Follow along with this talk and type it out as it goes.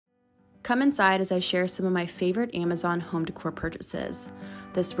Come inside as I share some of my favorite Amazon home decor purchases.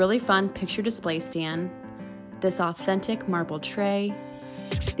 This really fun picture display stand, this authentic marble tray,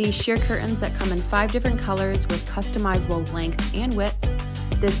 these sheer curtains that come in 5 different colors with customizable length and width,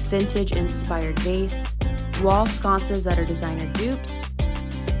 this vintage inspired vase, wall sconces that are designer dupes,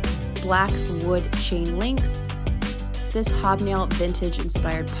 black wood chain links, this hobnail vintage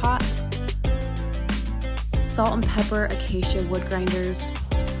inspired pot, salt and pepper acacia wood grinders,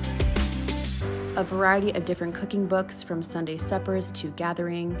 a variety of different cooking books from Sunday suppers to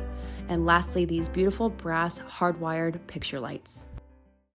gathering, and lastly, these beautiful brass hardwired picture lights.